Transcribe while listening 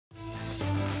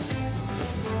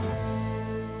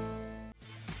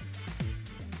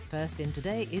First in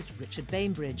today is Richard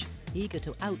Bainbridge, eager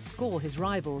to outscore his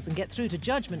rivals and get through to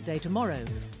Judgment Day tomorrow,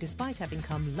 despite having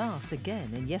come last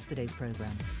again in yesterday's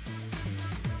programme.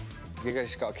 You've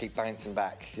just got to keep bouncing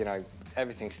back, you know,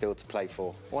 everything's still to play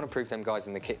for. I want to prove them guys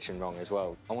in the kitchen wrong as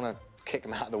well. I want to kick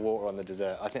them out of the water on the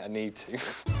dessert. I think I need to.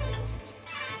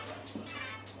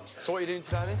 So what are you doing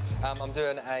today then? I'm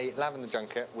doing a lavender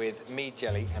junket with mead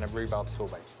jelly and a rhubarb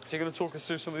sorbet. So you're going to talk us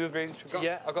through some of the ingredients we've got?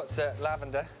 Yeah, I've got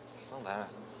lavender. Smell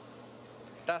that.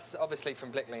 That's obviously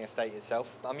from Blickling Estate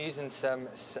itself. I'm using some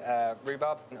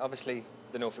rhubarb, and obviously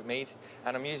the Norfolk mead,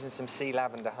 and I'm using some sea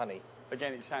lavender honey.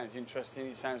 Again, it sounds interesting.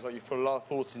 It sounds like you've put a lot of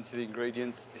thought into the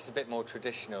ingredients. It's a bit more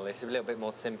traditional. It's a little bit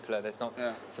more simpler. There's not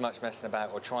so much messing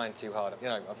about or trying too hard. You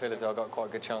know, I feel as though I've got quite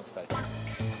a good chance today.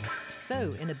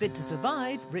 So, in a bid to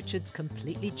survive, Richard's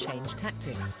completely changed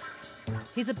tactics.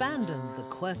 He's abandoned the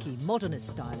quirky modernist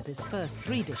style of his first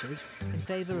 3 dishes in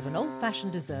favour of an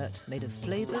old-fashioned dessert made of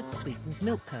flavoured sweetened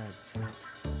milk curds.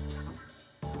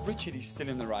 Richard is still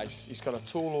in the race. He's got a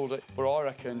tall order, but I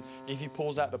reckon if he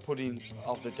pulls out the pudding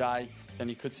of the day, then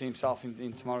he could see himself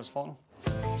in tomorrow's final.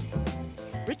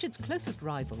 Richard's closest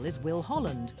rival is Will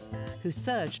Holland, who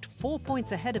surged 4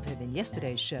 points ahead of him in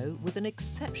yesterday's show with an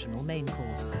exceptional main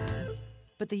course.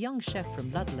 But the young chef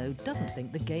from Ludlow doesn't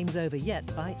think the game's over yet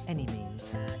by any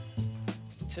means.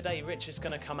 Today, Richard's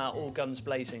going to come out all guns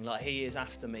blazing, like he is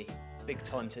after me. Big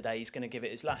time today. He's going to give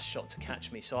it his last shot to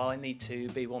catch me, so I need to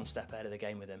be 1 step ahead of the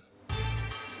game with him.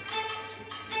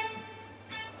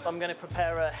 I'm going to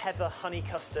prepare a heather honey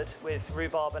custard with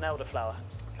rhubarb and elderflower.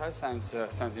 Okay,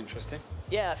 sounds interesting.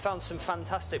 Yeah, I found some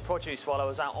fantastic produce while I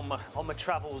was out on my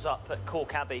travels up at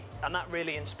Cork Abbey, and that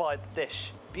really inspired the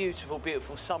dish. Beautiful,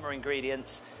 beautiful summer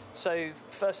ingredients. So,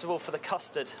 first of all, for the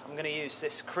custard, I'm going to use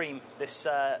this cream, this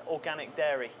organic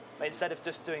dairy. But instead of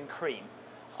just doing cream,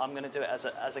 I'm going to do it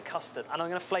as a custard, and I'm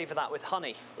going to flavour that with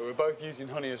honey. But we're both using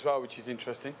honey as well, which is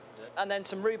interesting. And then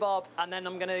some rhubarb, and then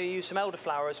I'm going to use some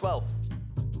elderflower as well.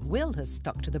 Will has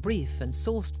stuck to the brief and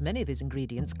sourced many of his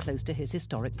ingredients close to his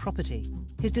historic property.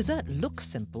 His dessert looks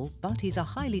simple, but he's a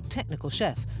highly technical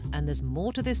chef, and there's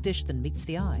more to this dish than meets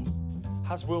the eye.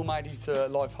 Has Will made his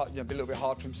life a little bit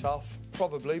hard for himself?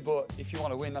 Probably, but if you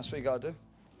want to win, that's what you got to do.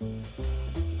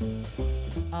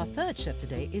 Our third chef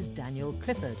today is Daniel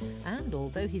Clifford, and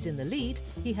although he's in the lead,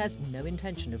 he has no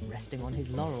intention of resting on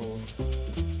his laurels.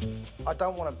 I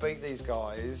don't want to beat these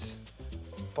guys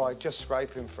by just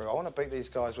scraping through. I want to beat these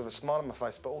guys with a smile on my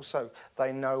face, but also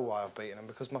they know why I've beaten them,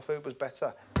 because my food was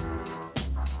better.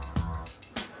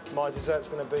 My dessert's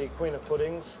going to be Queen of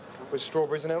Puddings with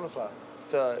strawberries and elderflower.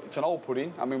 It's an old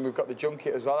pudding. I mean, we've got the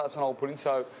junket as well. That's an old pudding.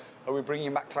 So are we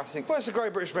bringing back classics? Well, it's a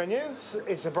Great British menu.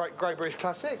 It's a Great British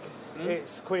classic.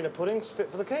 It's Queen of Puddings,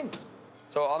 fit for the king.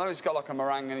 So I know it's got like a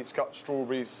meringue and it's got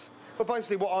strawberries. But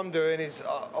basically what I'm doing is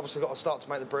obviously got to start to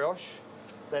make the brioche.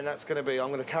 Then that's going to be,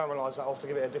 I'm going to caramelise that off to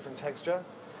give it a different texture.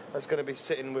 That's going to be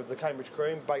sitting with the Cambridge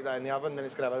cream, bake that in the oven, then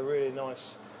it's going to have a really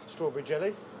nice strawberry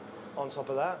jelly on top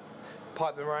of that.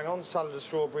 Pipe the meringue on, salad of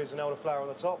strawberries and elderflower on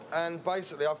the top. And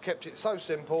basically I've kept it so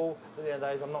simple that at the end of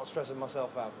the day I'm not stressing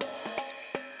myself out.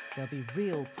 There'll be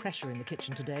real pressure in the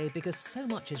kitchen today because so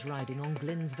much is riding on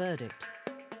Glyn's verdict.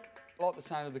 I like the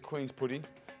sound of the Queen's pudding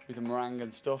with the meringue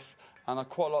and stuff, and I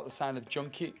quite like the sound of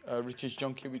junket, Richard's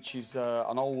junket, which is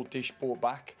an old dish brought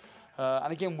back.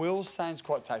 And again, Will's sounds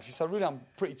quite tasty, so really I'm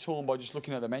pretty torn by just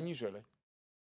looking at the menus, really.